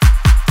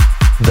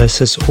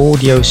This is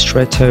Audio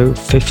Stretto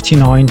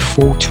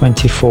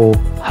 59424.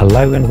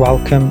 Hello and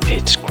welcome.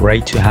 It's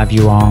great to have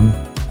you on.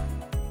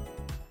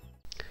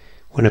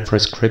 When a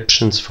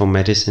prescription for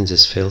medicines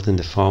is filled in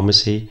the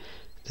pharmacy,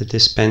 the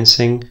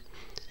dispensing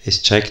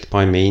is checked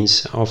by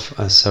means of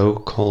a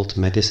so-called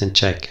medicine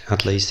check,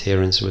 at least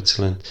here in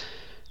Switzerland.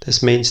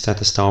 This means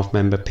that a staff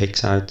member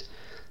picks out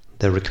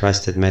the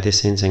requested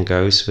medicines and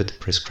goes with the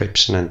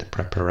prescription and the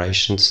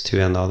preparations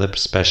to another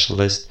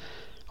specialist,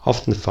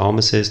 often the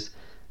pharmacist,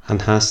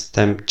 and has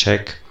them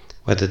check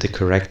whether the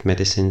correct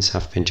medicines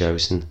have been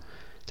chosen.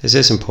 This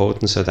is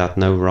important so that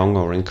no wrong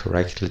or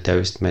incorrectly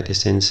dosed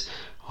medicines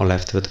are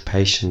left with the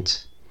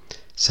patient.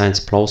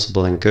 Sounds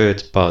plausible and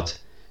good, but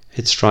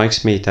it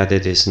strikes me that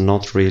it is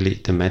not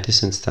really the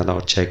medicines that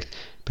are checked,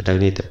 but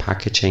only the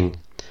packaging.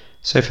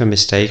 So if a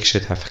mistake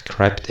should have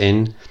crept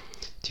in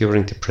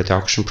during the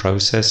production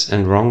process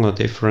and wrong or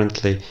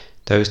differently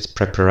dosed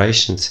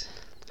preparations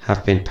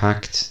have been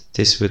packed,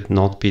 this would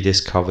not be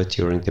discovered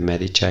during the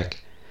MediCheck.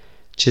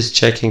 Just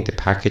checking the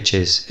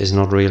packages is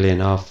not really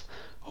enough,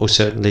 or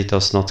certainly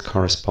does not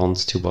correspond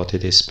to what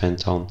it is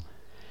spent on.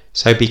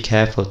 So be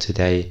careful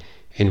today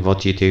in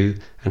what you do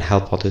and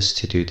help others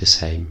to do the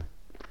same.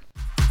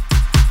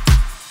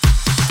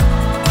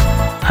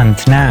 And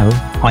now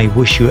I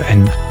wish you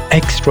an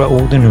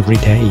extraordinary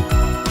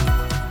day.